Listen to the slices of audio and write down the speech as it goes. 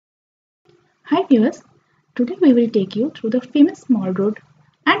Hi viewers, today we will take you through the famous Mall Road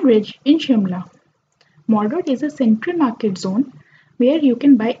and Ridge in Shimla. Mall Road is a central market zone where you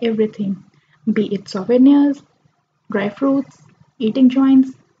can buy everything, be it souvenirs, dry fruits, eating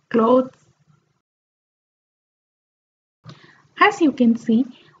joints, clothes. As you can see,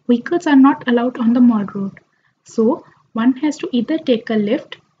 vehicles are not allowed on the Mall Road, so one has to either take a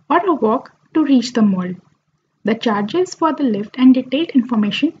lift or a walk to reach the mall. The charges for the lift and detailed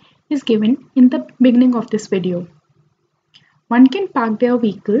information is given in the beginning of this video. One can park their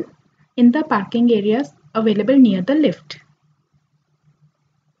vehicle in the parking areas available near the lift.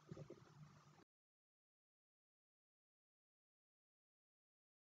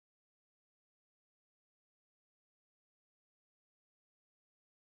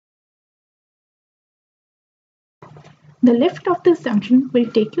 The lift of this junction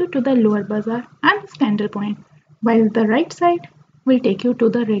will take you to the lower bazaar and the scandal point, while the right side will take you to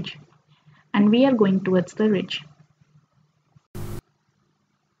the ridge, and we are going towards the ridge.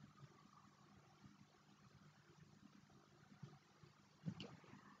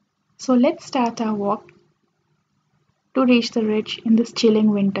 So let's start our walk to reach the ridge in this chilling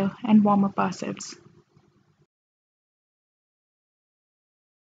winter and warmer passage.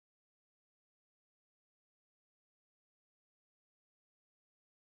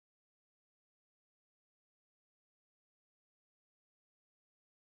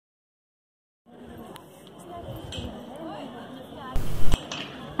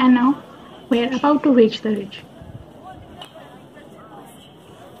 And now we are about to reach the ridge.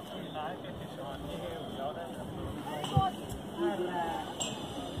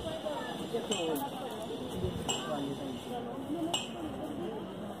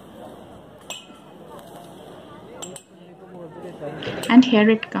 And here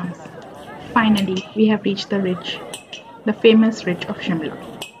it comes. Finally, we have reached the ridge, the famous ridge of Shimla.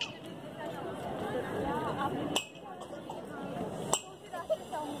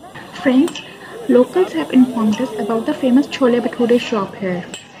 Friends, locals have informed us about the famous chole bathure shop here,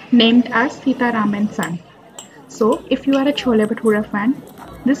 named as Sita and Son. So, if you are a chole bathure fan,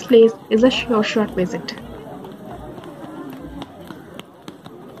 this place is a sure shot visit.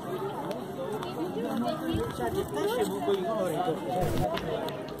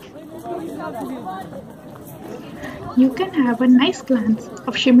 You can have a nice glance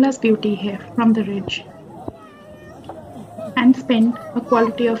of Shimla's beauty here from the ridge and spend a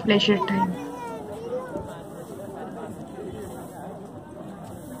quality of leisure time.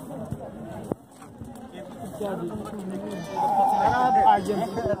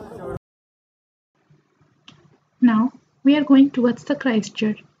 Now we are going towards the Christ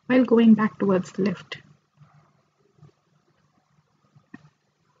Church while going back towards the left.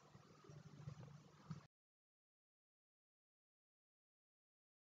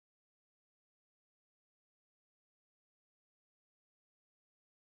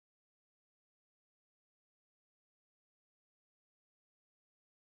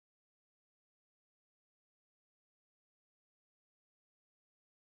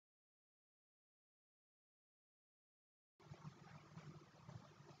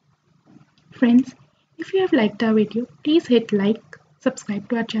 Friends, if you have liked our video, please hit like, subscribe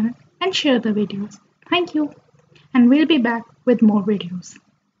to our channel and share the videos. Thank you, and we'll be back with more videos.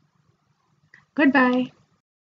 Goodbye.